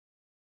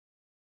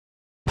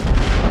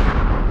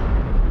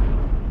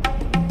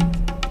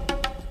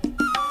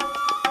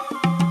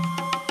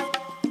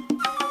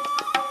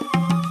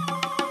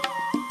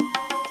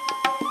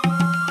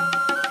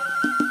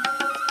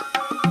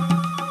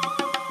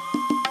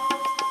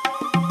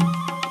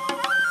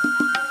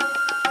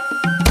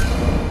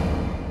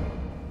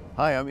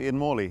Hi, I'm Ian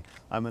Morley.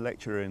 I'm a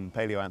lecturer in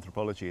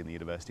paleoanthropology in the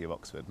University of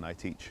Oxford, and I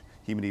teach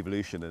human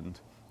evolution and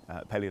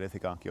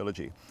Paleolithic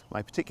archaeology.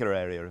 My particular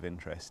area of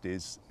interest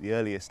is the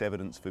earliest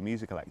evidence for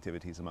musical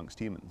activities amongst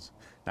humans.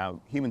 Now,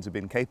 humans have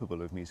been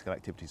capable of musical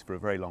activities for a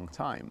very long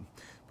time,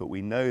 but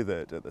we know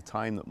that at the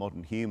time that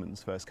modern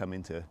humans first come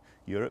into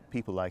Europe,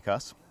 people like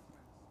us,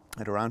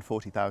 at around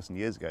 40,000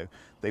 years ago,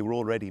 they were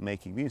already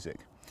making music.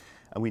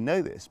 And we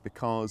know this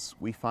because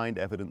we find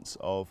evidence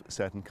of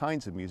certain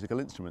kinds of musical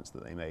instruments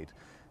that they made.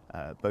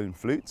 Bone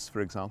flutes,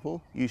 for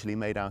example, usually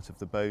made out of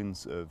the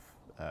bones of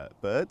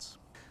birds.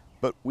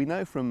 But we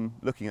know from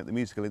looking at the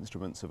musical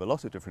instruments of a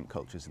lot of different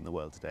cultures in the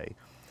world today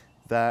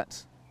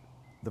that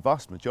the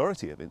vast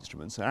majority of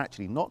instruments are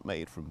actually not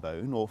made from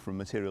bone or from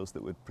materials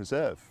that would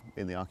preserve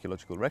in the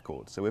archaeological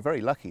record. So we're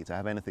very lucky to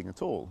have anything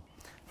at all.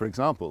 For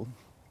example,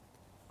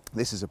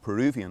 this is a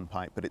Peruvian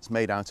pipe, but it's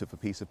made out of a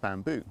piece of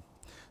bamboo.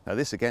 Now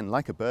this, again,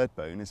 like a bird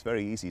bone, is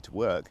very easy to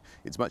work.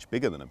 It's much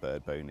bigger than a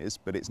bird bone is,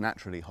 but it's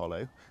naturally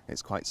hollow.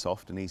 It's quite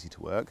soft and easy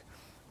to work,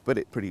 but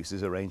it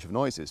produces a range of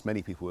noises.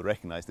 Many people would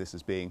recognize this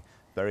as being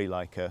very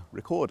like a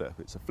recorder.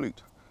 It's a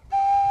flute.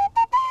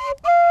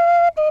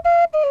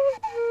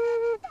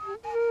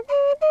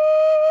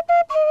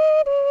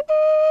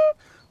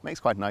 Makes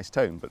quite a nice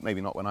tone, but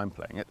maybe not when I'm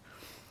playing it.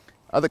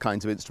 Other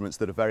kinds of instruments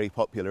that are very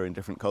popular in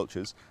different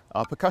cultures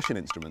are percussion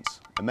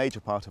instruments. A major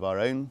part of our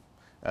own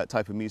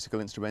type of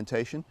musical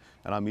instrumentation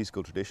and our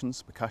musical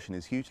traditions, percussion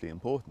is hugely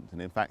important.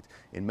 And in fact,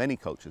 in many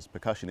cultures,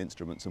 percussion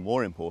instruments are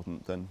more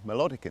important than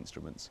melodic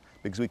instruments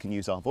because we can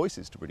use our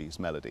voices to produce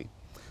melody.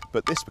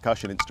 But this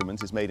percussion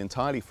instrument is made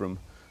entirely from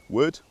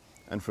wood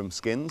and from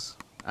skins,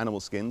 animal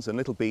skins, and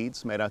little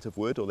beads made out of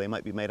wood, or they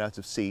might be made out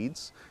of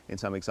seeds in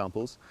some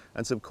examples,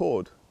 and some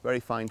cord, very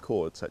fine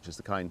cord, such as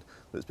the kind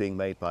that's being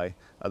made by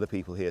other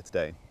people here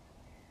today.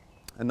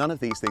 And none of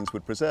these things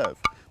would preserve,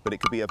 but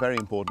it could be a very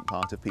important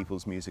part of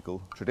people's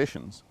musical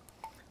traditions.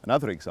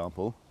 Another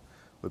example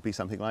would be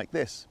something like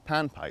this,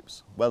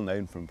 panpipes, well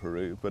known from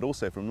Peru, but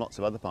also from lots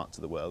of other parts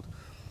of the world.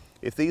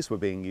 If these were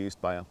being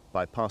used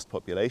by past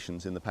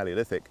populations in the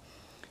Paleolithic,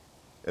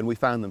 and we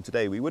found them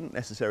today, we wouldn't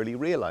necessarily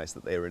realise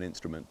that they were an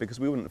instrument because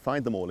we wouldn't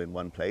find them all in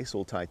one place,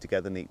 all tied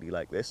together neatly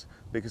like this,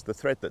 because the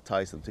thread that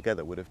ties them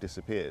together would have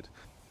disappeared.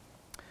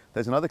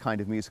 There's another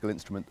kind of musical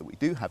instrument that we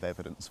do have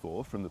evidence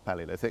for from the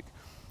Paleolithic,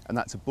 and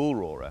that's a bull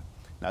roarer.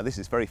 Now this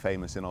is very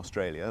famous in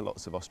Australia.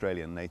 Lots of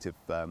Australian native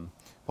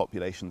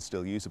populations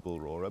still use a bull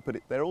roarer, but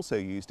they're also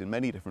used in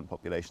many different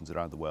populations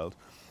around the world.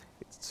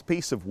 It's a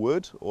piece of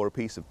wood or a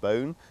piece of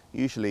bone,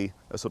 usually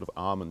a sort of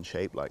almond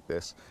shape like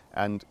this,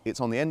 and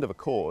it's on the end of a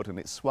cord and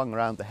it's swung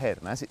around the head,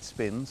 and as it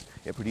spins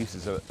it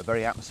produces a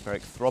very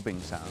atmospheric throbbing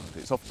sound.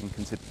 It's often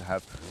considered to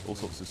have all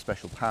sorts of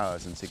special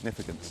powers and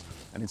significance,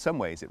 and in some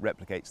ways it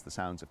replicates the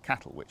sounds of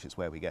cattle, which is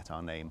where we get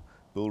our name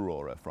bull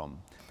roarer from.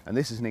 And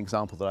this is an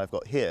example that I've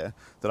got here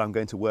that I'm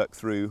going to work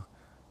through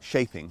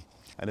shaping,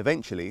 and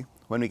eventually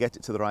when we get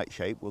it to the right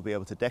shape we'll be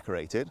able to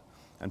decorate it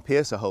and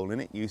pierce a hole in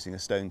it using a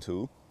stone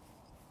tool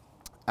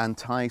and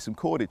tie some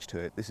cordage to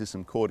it. This is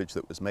some cordage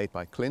that was made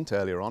by Clint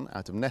earlier on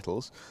out of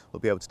nettles. We'll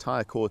be able to tie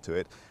a cord to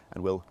it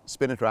and we'll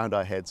spin it around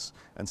our heads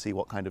and see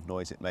what kind of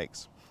noise it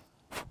makes.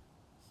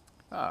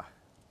 Now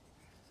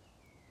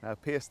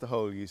pierce the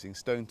hole using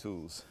stone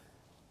tools.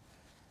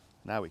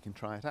 Now we can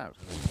try it out.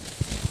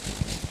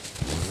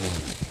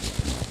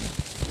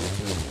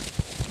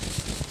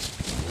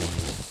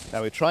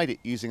 Now we tried it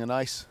using a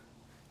nice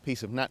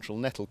piece of natural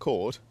nettle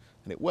cord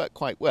and it worked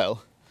quite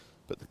well,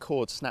 but the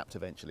cord snapped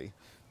eventually.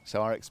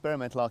 So our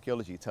experimental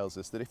archaeology tells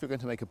us that if you're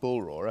going to make a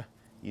bull roarer,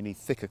 you need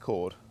thicker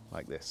cord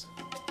like this.